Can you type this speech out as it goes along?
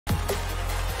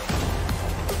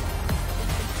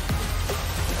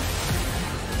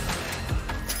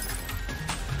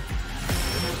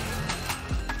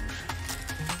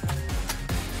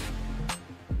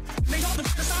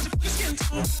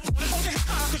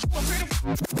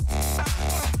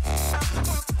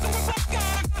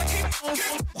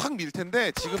확 밀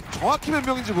텐데 지금 정확히 몇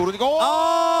명인지 모르니까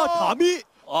감히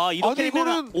이렇게 아니,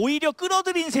 되면 이거는- 오히려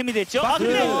끌어들인 셈이 됐죠.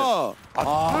 그렇죠.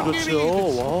 보면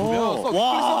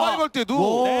서바이벌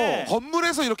때도 네.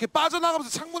 건물에서 이렇게 빠져나가면서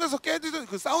창문에서 깨지는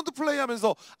그 사운드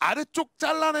플레이하면서 아래쪽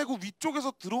잘라내고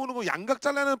위쪽에서 들어오는 거 양각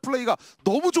잘라내는 플레이가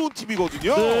너무 좋은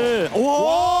팀이거든요. 네.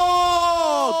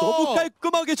 와, 너무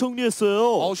깔끔하게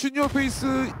정리했어요. 슈니어 페이스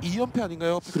 2연패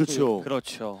아닌가요? 그렇죠.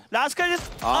 그렇죠. 라스칼리스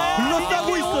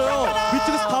둘러싸고 있어요.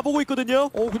 위쪽에서 다 보고 있거든요.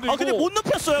 근데 못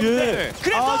눕혔어요. 예. 근데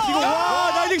그래서 지금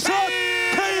라이딩 샷!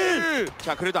 테일!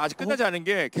 자, 그래도 아직 끝나지 않은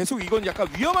게 계속 이건 약간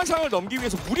위험한 상황을 넘기기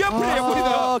위해서 무리한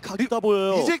플레이였거든요. 각이 다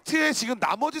보여요. 이젝트의 지금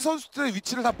나머지 선수들의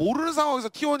위치를 다 모르는 상황에서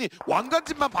T1이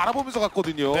왕관집만 바라보면서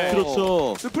갔거든요. 네.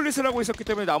 그렇죠. 스플릿을 하고 있었기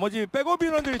때문에 나머지 백업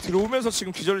인원들이 들어오면서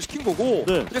지금 기절을 시킨 거고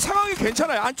네. 근데 상황이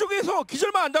괜찮아요. 안쪽에서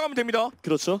기절만 안 당하면 됩니다.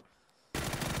 그렇죠.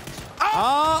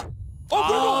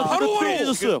 그리고 바로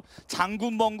해줬어요.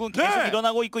 장군멍군 계속 네.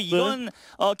 일어나고 있고 이건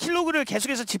킬로그를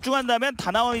계속해서 집중한다면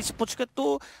다나와 스포츠가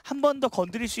또 한 번 더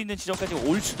건드릴 수 있는 지점까지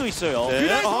올 수도 있어요. 네.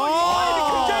 그래서 이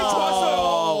타임이 굉장히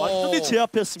좋았어요. 완전히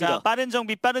제압했습니다. 자, 빠른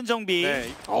정비.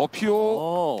 네.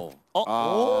 피오.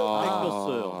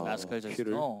 땡겼어요. 라스칼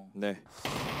키를. 졌어. 네.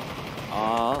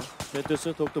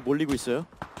 멘트스 더욱더 몰리고 있어요.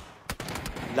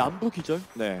 람부 기절.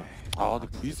 네. 근데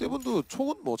V7도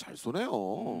총은 뭐 잘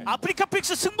쏘네요. 아프리카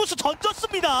픽스 승부수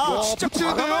던졌습니다. 진짜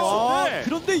붙이는데요? 네.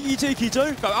 그런데 이제 기절.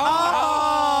 멘털.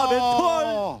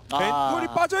 멘털이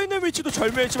빠져있는 위치도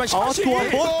절묘했지만 샷이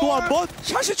또 한 번.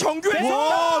 샷이 정교해서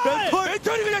와,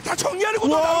 멘털이 그냥 다 정리하는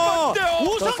것도 나올 것 같은데요.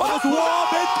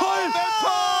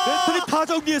 멘털이 다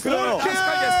정리했어요.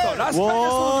 라스칼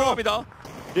게스터 들어갑니다.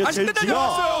 아직 끝나지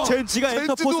않았어요. 젠지가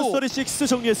엔터포스 36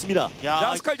 정리했습니다.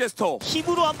 라스칼 게스터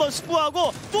힘으로 한번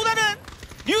승부하고 또 다른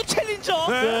뉴 챌린저.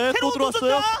 네, 또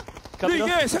들어왔어요. 근데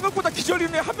이게 생각보다 기절이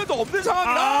한 명도 없는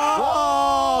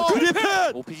상황이라 그리핀!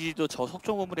 OPG도 저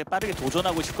석종 건물에 빠르게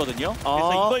도전하고 싶거든요.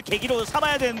 그래서 이걸 계기로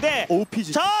삼아야 되는데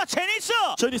OPG. 자, 제니스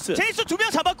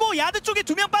 2명 잡았고 야드 쪽에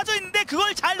 2명 빠져있는데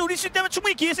그걸 잘 노릴 수 있다면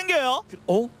충분히 기회 생겨요.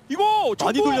 이거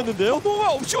많이 돌렸는데요?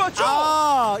 정보가 없이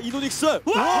왔죠? 이노닉스!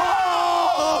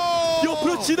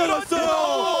 옆으로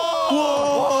지나갔어요!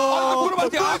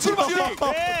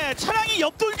 네, 차량이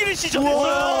옆돌기를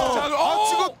시전했어요.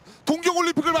 지금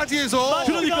동경올림픽을 맞이해서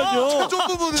그러니까요. 최종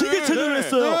부분을 기계체전을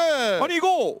했어요. 네. 아니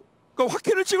이거 그러니까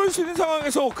확킬을 찍을 수 있는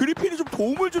상황에서 그리핀이 좀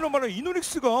도움을 주는 바람에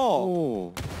이노닉스가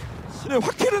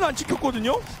확킬은 안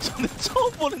찍혔거든요. 저는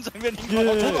처음 보는 장면인 것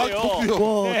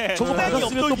저도요. 네, 저거 차량이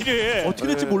받았으면 또 옆돌기를 어떻게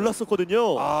될지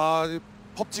몰랐었거든요.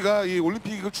 펍지가 이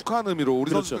올림픽을 축하하는 의미로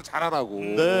우리 선수들 잘하라고.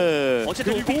 네.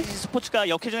 어쨌든 OPG 스포츠가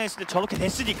역회전에 했을 때 저렇게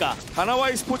됐으니까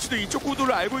다나와이 스포츠도 이쪽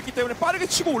구도를 알고 있기 때문에 빠르게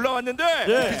치고 올라왔는데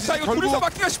네. 자 이거 둘이서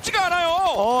맞기가 쉽지가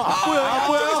않아요. 안 보여요.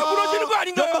 앞쪽에서 무너지는 거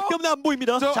아닌가요? 몇밖에 없네 안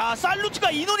보입니다. 자,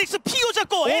 살루트가 이노닉스 피오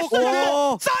잡고 S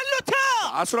잡고 살루트!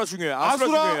 아수라 중요해요. 아수라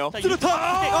중요해요.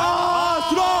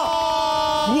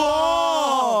 아수라!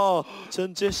 우와!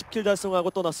 전체 10킬 달성하고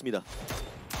떠났습니다.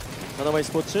 다나와이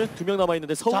스포츠 2명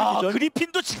남아있는데 서울 기절.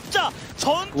 그리핀도 진짜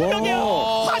전투력에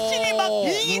화신이 막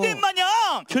빙의된 마냥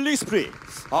킬링 스프리.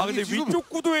 근데 위쪽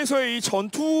구도에서의 이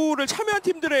전투를 참여한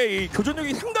팀들의 이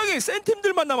교전력이 상당히 센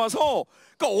팀들만 남아서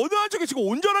그러니까 어느 한쪽에 지금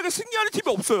온전하게 승리하는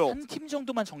팀이 없어요. 한 팀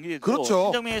정도만 정리돼도 그렇죠.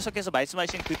 신정민 해석께서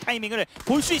말씀하신 그 타이밍을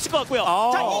볼 수 있을 것 같고요.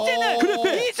 자,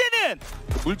 이제는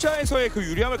물자에서의 그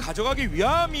유리함을 가져가기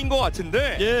위함인 것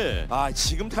같은데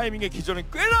지금 타이밍의 기전은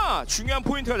꽤나 중요한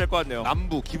포인트가 될 것 같네요.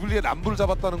 남부, 기블리의 남부를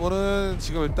잡았다는 거는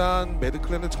지금 일단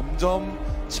매드클랜은 점점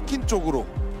치킨 쪽으로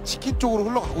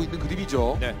흘러가고 있는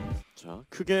그림이죠. 네. 자,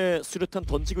 크게 수류탄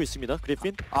던지고 있습니다.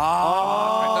 그리핀. 잘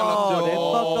잘랐죠.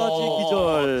 렘바까지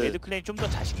기절. 매드클랜이 좀 더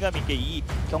자신감 있게 이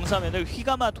경사면을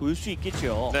휘감아 돌 수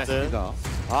있겠죠. 네. 그리핀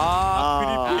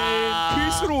그리핀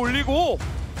필수로 올리고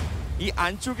이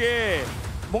안쪽에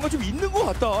뭔가 좀 있는 것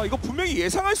같다. 이거 분명히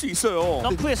예상할 수 있어요.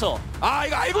 점프해서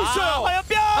이거 알고 있어요.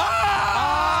 화염병!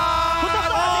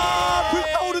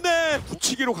 불타오르네.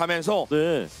 붙이기로 가면서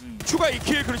추가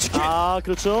 2킬 그리고 치킨.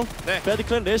 그렇죠. 네.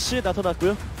 배드클랜 래시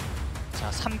나타났고요. 자,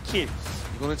 3킬.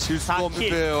 이거는 질 수가 4킬.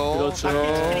 없는데요. 그렇죠.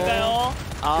 4킬 치킨인가요?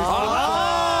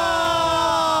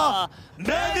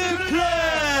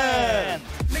 매드클랜!